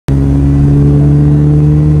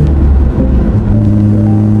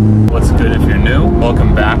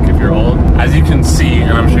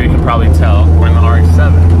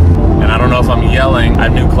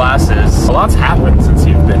at new classes. A lot's happened since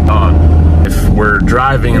you've been gone. If we're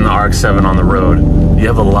driving in the RX-7 on the road, you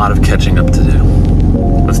have a lot of catching up to do.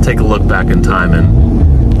 Let's take a look back in time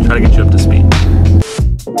and try to get you up to speed.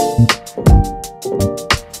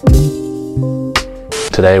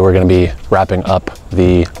 Today we're going to be wrapping up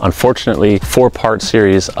the, unfortunately, 4-part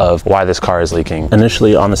series of why this car is leaking.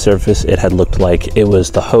 Initially on the surface it had looked like it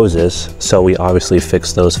was the hoses, so we obviously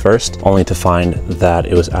fixed those first, only to find that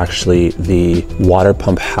it was actually the water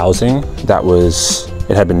pump housing that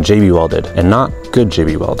it had been JB welded, and not good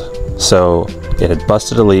JB weld. So it had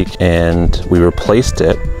busted a leak and we replaced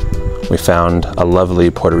it. We found a lovely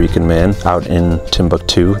Puerto Rican man out in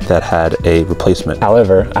Timbuktu that had a replacement.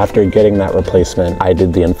 However, after getting that replacement, I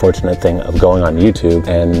did the unfortunate thing of going on YouTube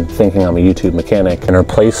and thinking I'm a YouTube mechanic and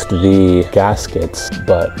replaced the gaskets,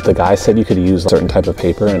 but the guy said you could use a certain type of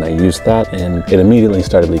paper, and I used that and it immediately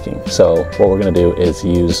started leaking. So what we're gonna do is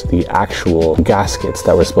use the actual gaskets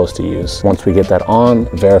that we're supposed to use. Once we get that on,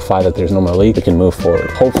 verify that there's no more leak, we can move forward.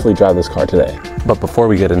 Hopefully drive this car today. But before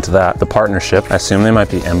we get into that, the partnership, I assume they might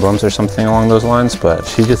be emblems or something along those lines, but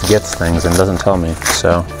she just gets things and doesn't tell me.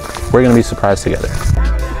 So we're gonna be surprised together.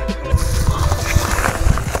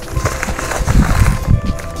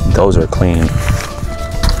 Those are clean.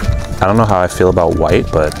 I don't know how I feel about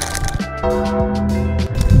white, but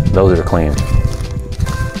those are clean.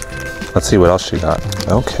 Let's see what else she got.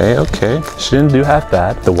 Okay, okay. She didn't do half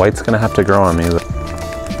bad. The white's gonna have to grow on me.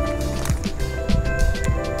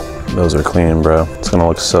 Those are clean, bro. It's gonna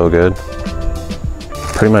look so good.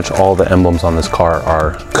 Pretty much all the emblems on this car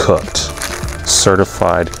are cooked.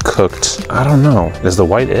 Certified, cooked. I don't know. Is the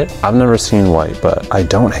white it? I've never seen white, but I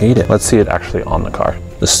don't hate it. Let's see it actually on the car.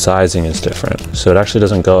 The sizing is different, so it actually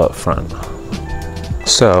doesn't go up front.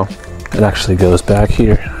 So it actually goes back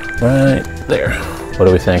here, right there. What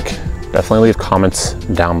do we think? Definitely leave comments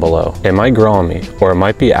down below. It might grow on me, or it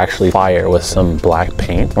might be actually fire with some black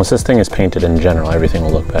paint. Once this thing is painted in general, everything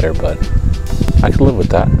will look better, but I could live with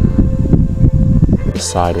that. The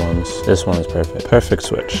side ones, this one is perfect. Perfect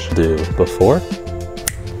switch. Do before.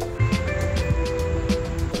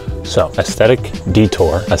 So, aesthetic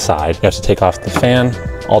detour aside, you have to take off the fan,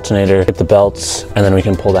 alternator, get the belts, and then we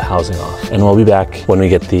can pull the housing off. And we'll be back when we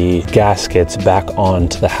get the gaskets back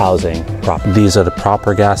onto the housing proper. These are the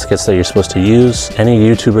proper gaskets that you're supposed to use. Any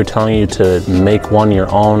YouTuber telling you to make one your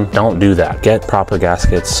own, don't do that. Get proper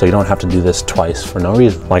gaskets so you don't have to do this twice for no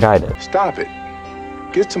reason, like I did. Stop it.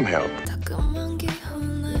 Get some help.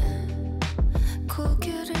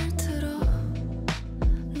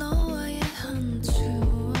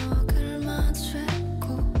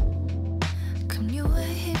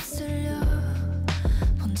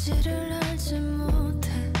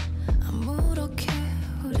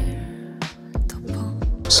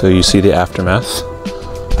 So you see the aftermath.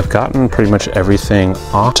 I've gotten pretty much everything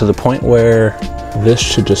off to the point where this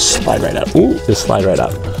should just slide right out. Ooh, just slide right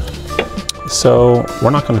out. So we're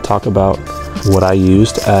not going to talk about what I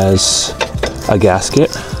used as a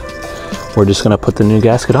gasket. We're just going to put the new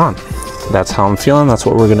gasket on. That's how I'm feeling. That's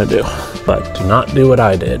what we're going to do. But do not do what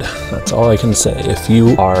I did. That's all I can say. If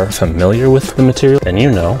you are familiar with the material, then you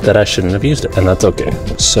know that I shouldn't have used it, and that's okay.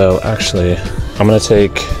 So actually, I'm going to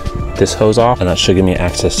take this hose off, and that should give me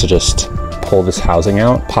access to just pull this housing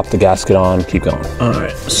out, pop the gasket on, keep going. All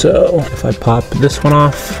right, so if I pop this one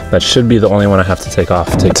off, that should be the only one I have to take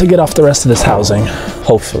off to get off the rest of this housing,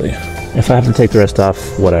 hopefully. If I have to take the rest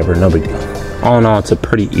off, whatever, no big deal. All in all, it's a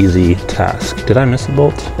pretty easy task. Did I miss a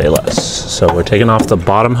bolt? Say less. So we're taking off the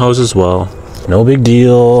bottom hose as well. No big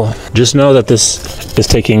deal. Just know that this is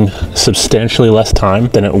taking substantially less time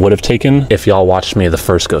than it would have taken if y'all watched me the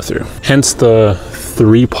first go through. Hence the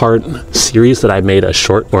 3-part series that I made a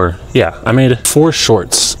short, or yeah, I made 4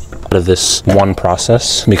 shorts out of this one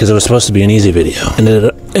process because it was supposed to be an easy video. And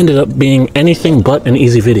it ended up being anything but an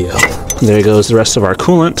easy video. There goes the rest of our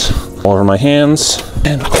coolant all over my hands,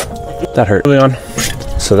 and that hurt. Really on.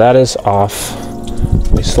 So that is off.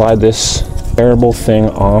 We slide this terrible thing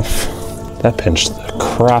off. That pinched the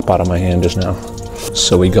crap out of my hand just now.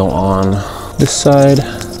 So we go on this side.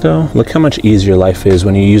 So look how much easier life is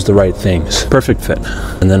when you use the right things. Perfect fit.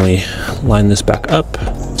 And then we line this back up,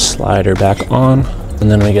 slide her back on, and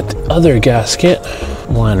then we get the other gasket,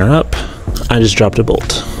 line her up. I just dropped a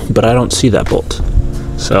bolt, but I don't see that bolt.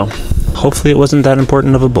 So hopefully it wasn't that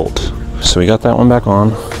important of a bolt. So we got that one back on.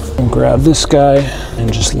 We'll grab this guy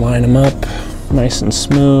and just line him up nice and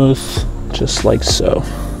smooth, just like so.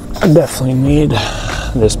 I definitely need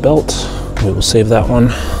this belt. We will save that one.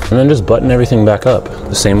 And then just button everything back up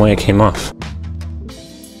the same way it came off.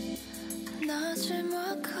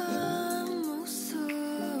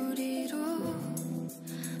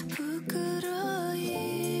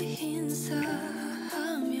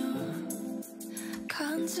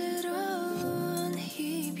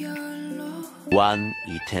 One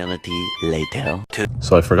eternity later.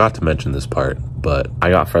 So I forgot to mention this part, but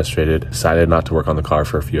I got frustrated, decided not to work on the car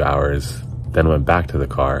for a few hours, then went back to the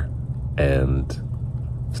car and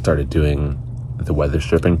started doing the weather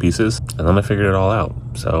stripping pieces, and then I figured it all out.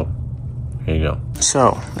 So here you go.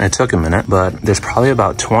 So it took a minute, but there's probably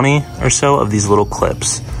about 20 or so of these little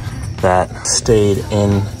clips that stayed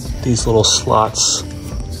in these little slots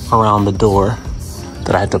around the door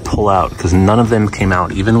that I had to pull out because none of them came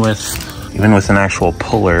out, even with an actual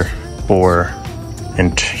puller or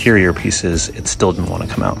interior pieces, it still didn't want to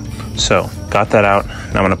come out. So got that out,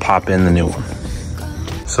 and I'm gonna pop in the new one.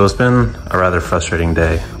 So it's been a rather frustrating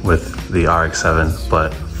day with the RX-7,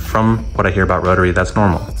 but from what I hear about rotary, that's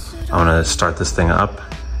normal. I'm gonna start this thing up,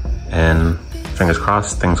 and fingers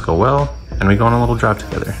crossed things go well, and we go on a little drive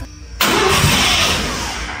together.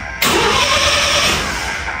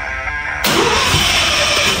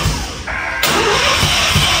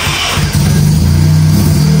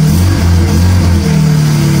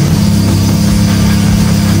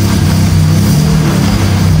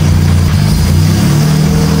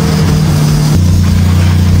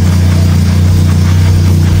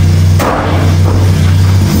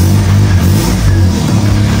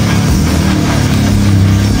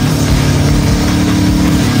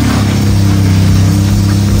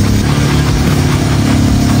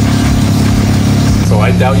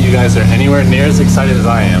 I doubt you guys are anywhere near as excited as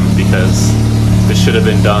I am, because this should have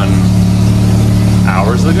been done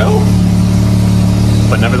hours ago.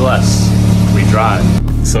 But nevertheless, we drive.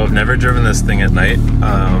 So I've never driven this thing at night.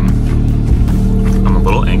 I'm a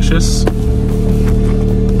little anxious.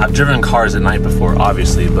 I've driven cars at night before,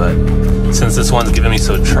 obviously, but since this one's given me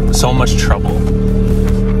so much trouble,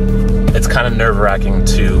 it's kind of nerve-wracking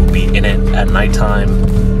to be in it at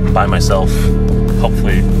nighttime by myself.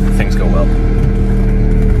 Hopefully things go well.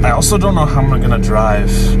 I also don't know how I'm gonna drive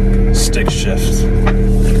stick shift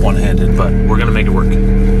one-handed, but we're gonna make it work.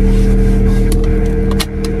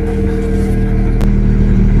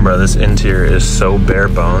 Bro, this interior is so bare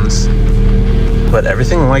bones, but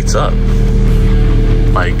everything lights up.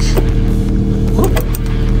 Like, whoop.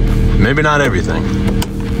 Maybe not everything.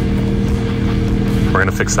 We're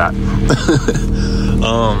gonna fix that.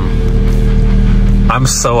 I'm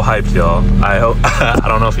so hyped, y'all. I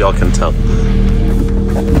don't know if y'all can tell.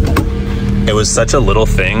 It was such a little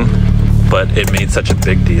thing, but it made such a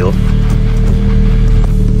big deal.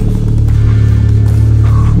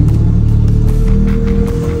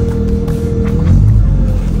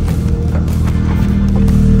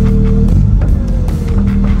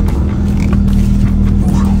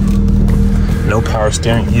 No power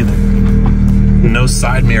steering either. No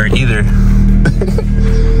side mirror either.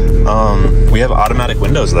 We have automatic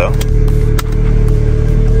windows though.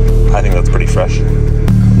 I think that's pretty fresh.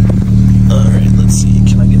 All right, let's see.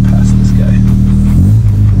 Can I get past this guy?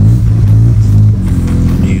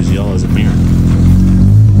 I'm gonna use y'all as a mirror.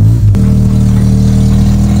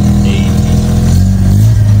 Hey.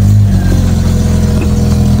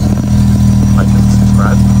 Like and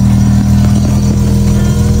subscribe.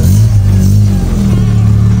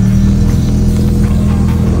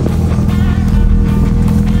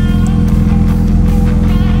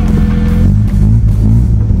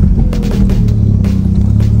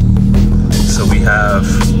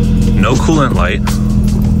 No coolant light,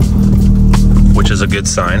 which is a good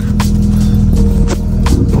sign.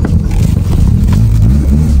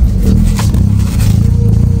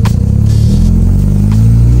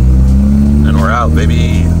 And we're out,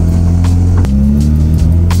 baby.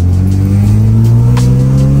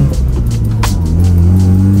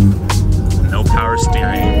 No power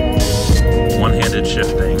steering, one-handed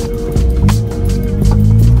shifting.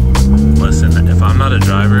 Listen, if I'm not a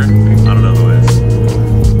driver, I don't know who is.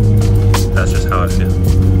 That's just how I feel.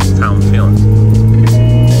 That's how I'm feeling.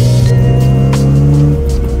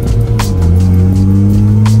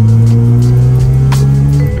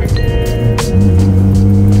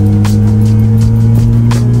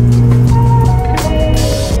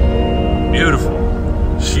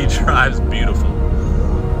 Beautiful. She drives beautiful.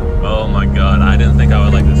 Oh my God, I didn't think I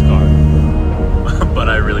would like this car. But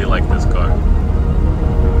I really like this car.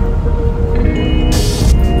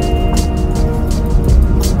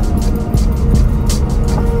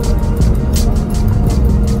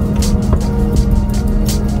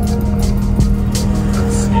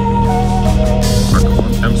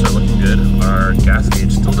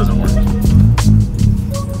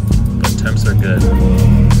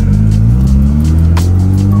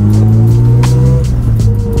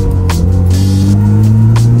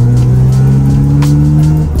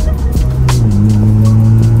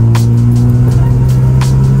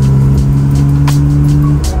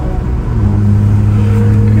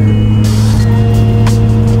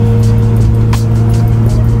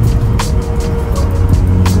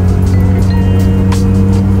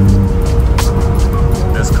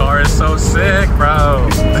 so sick, bro.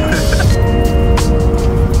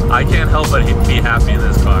 I can't help but be happy in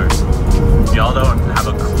this car. Y'all don't have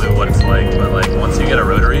a clue what it's like, but like once you get a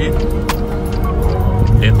rotary,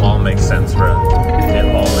 it all makes sense, bro.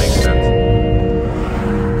 It all makes sense.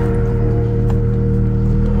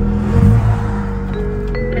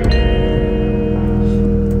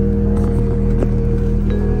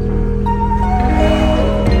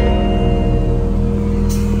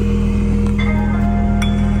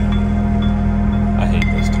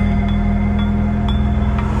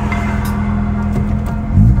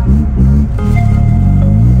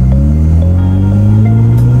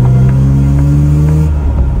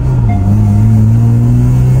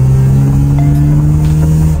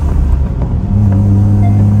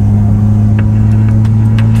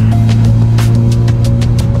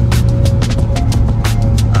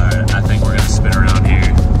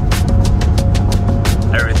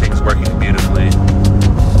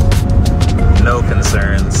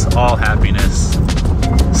 All happiness,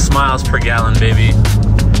 smiles per gallon, baby.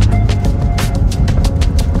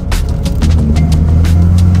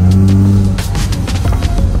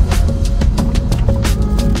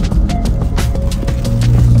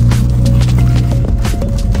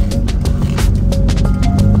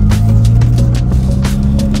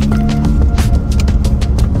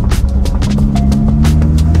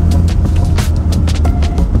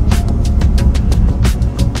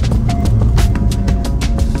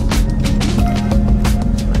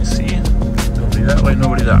 That way,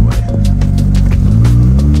 nobody that way.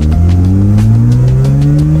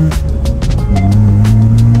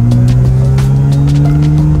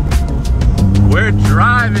 We're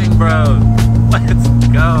driving, bro. Let's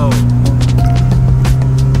go.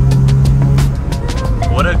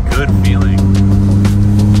 What a good feeling.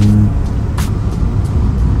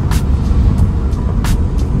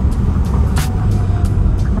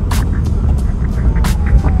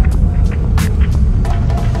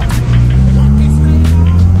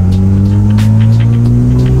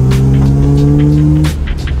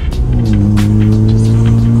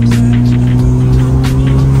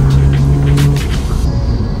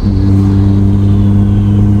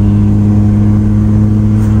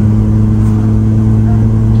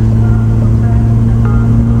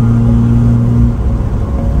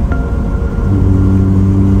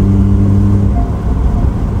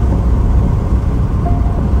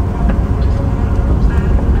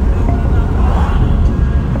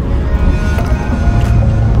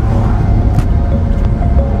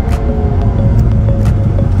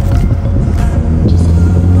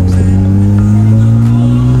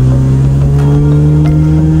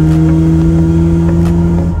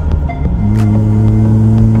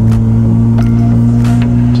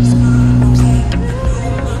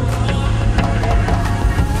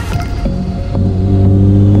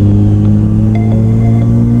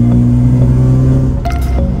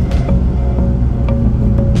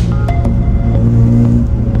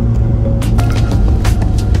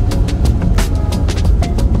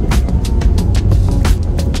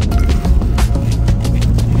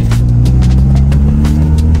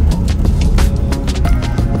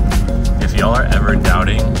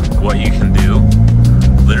 What you can do,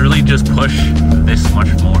 literally just push this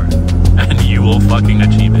much more and you will fucking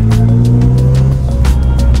achieve it.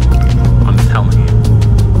 I'm telling you,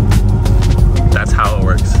 that's how it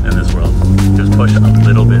works in this world. Just push a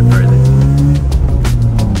little bit further.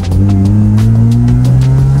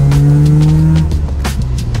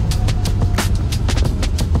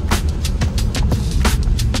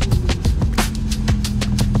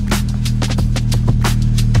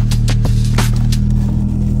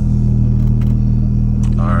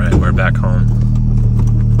 We're back home.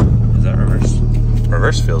 Is that reverse?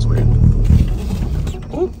 Reverse feels weird.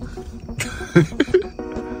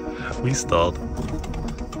 We stalled.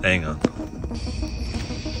 Hang on.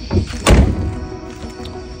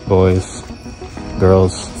 Boys,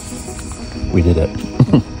 girls, we did it.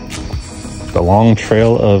 The long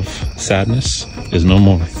trail of sadness is no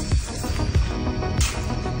more.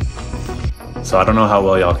 So I don't know how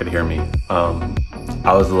well y'all could hear me.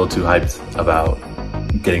 I was a little too hyped about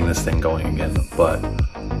getting this thing going again, but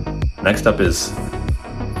next up is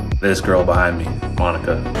this girl behind me,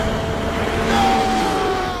 Monica.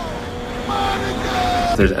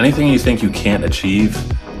 If there's anything you think you can't achieve,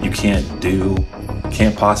 you can't do,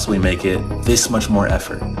 can't possibly make it, this much more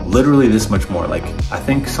effort. Literally this much more. Like, I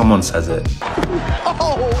think someone says it.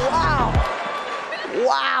 Oh, wow.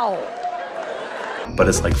 Wow. But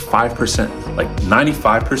it's like 5%, like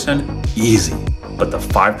 95% easy. But the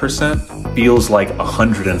 5% feels like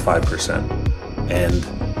 105%. And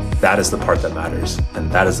that is the part that matters.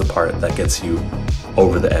 And that is the part that gets you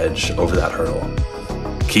over the edge, over that hurdle.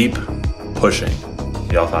 Keep pushing.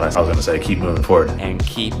 Y'all thought I was gonna say keep moving forward. And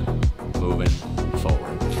keep moving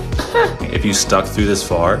forward. If you stuck through this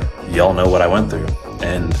far, y'all know what I went through.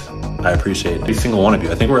 And I appreciate every single one of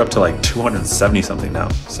you. I think we're up to like 270 something now.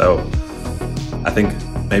 So I think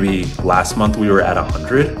maybe last month we were at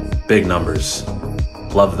 100. Big numbers.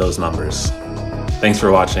 Love those numbers. Thanks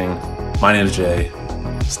for watching. My name is Jay.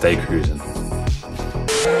 Stay cruising.